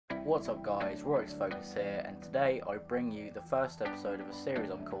What's up guys, RoarClan here, and today I bring you the first episode of a series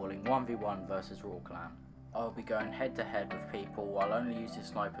I'm calling 1v1 vs RoarClan. I'll be going head to head with people while only using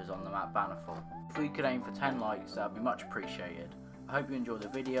snipers on the map Bannerful. If we could aim for 10 likes, that would be much appreciated. I hope you enjoyed the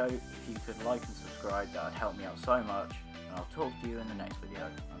video. If you could like and subscribe, that would help me out so much, and I'll talk to you in the next video.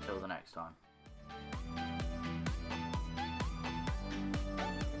 Until the next time.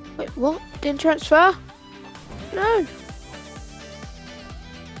 Wait, what? Didn't transfer? No.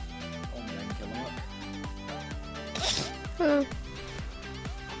 Oh.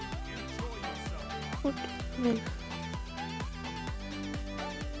 What? No.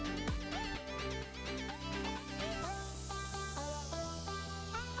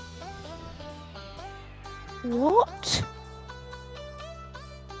 What?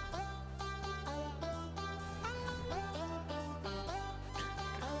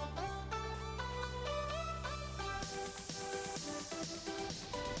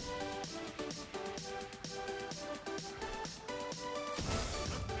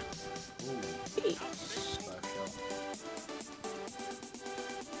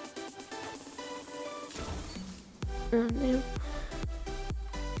 Oh, no.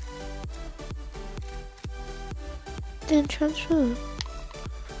 Didn't transfer.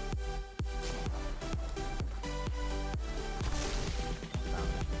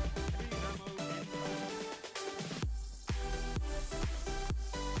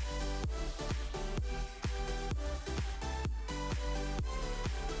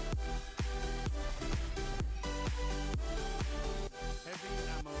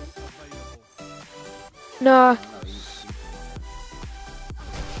 No.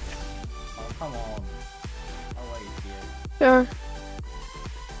 Oh, come on. I'll wait for you. Sure.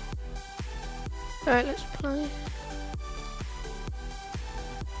 Alright, let's play.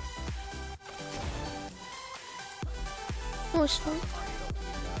 Oh, it's fine.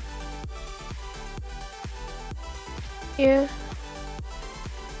 Yeah.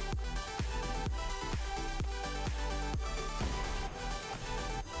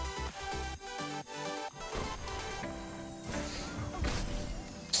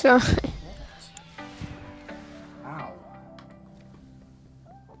 Sorry. Ow.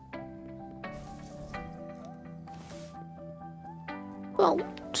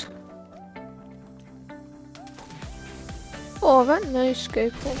 Bolt. Oh, that no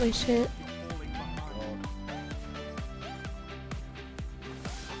scope always hit.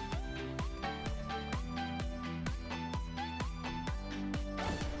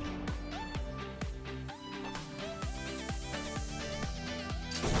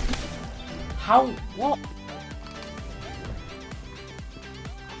 How? What?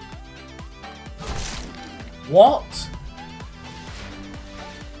 What?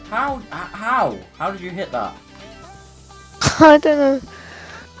 How? How did you hit that? I don't know.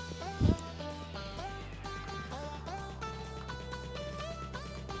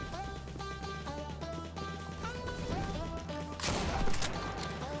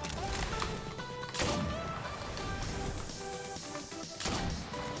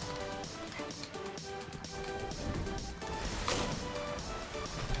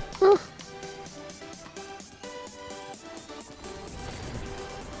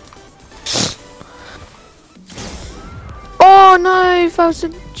 Oh no, that was a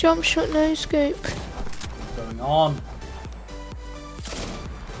jump shot no scope. What's going on?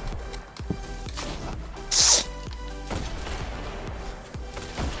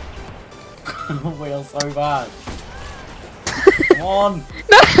 We are so bad. Come on!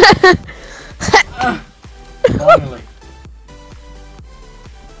 Finally.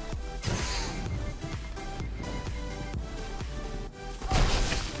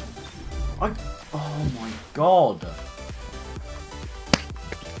 Oh my god.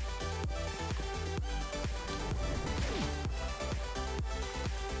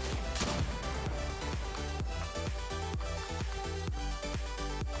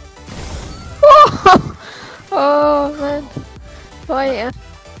 Oh man. Why? Yeah.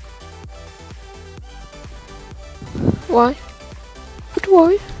 Why? But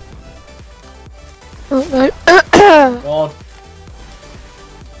why? Oh no. God.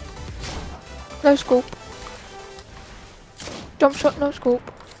 No scope. Jump shot, no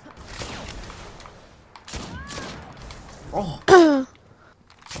scope. Oh.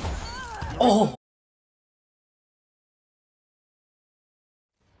 Oh.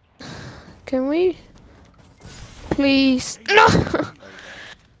 Can we? Please. No!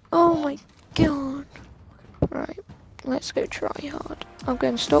 Oh my god. Right. Let's go try hard. I'm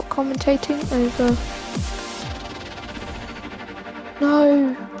going to stop commentating over.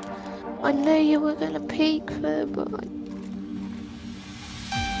 No. I knew you were going to peek there, but I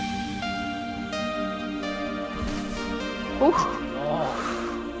Oh.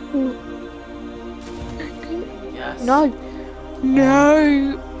 Yes. No.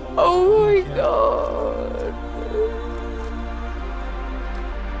 No. Oh my god.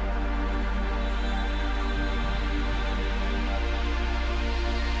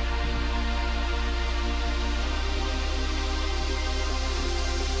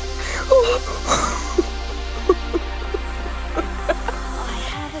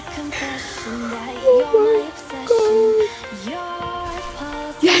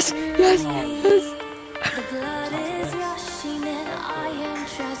 Yes, yes, yes. The blood is rushing and I am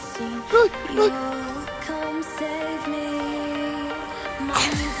trusting. Look, look. You'll come save me.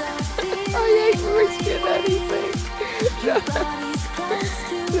 Mommies are I ain't risking anything. your body's close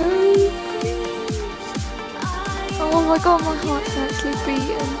to No. me. Oh my god, my heart's actually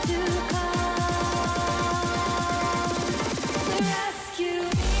beating. Rescue.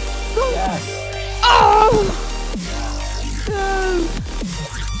 Yes. Oh! No!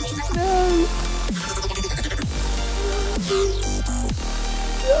 No!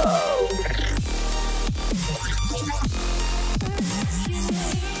 No!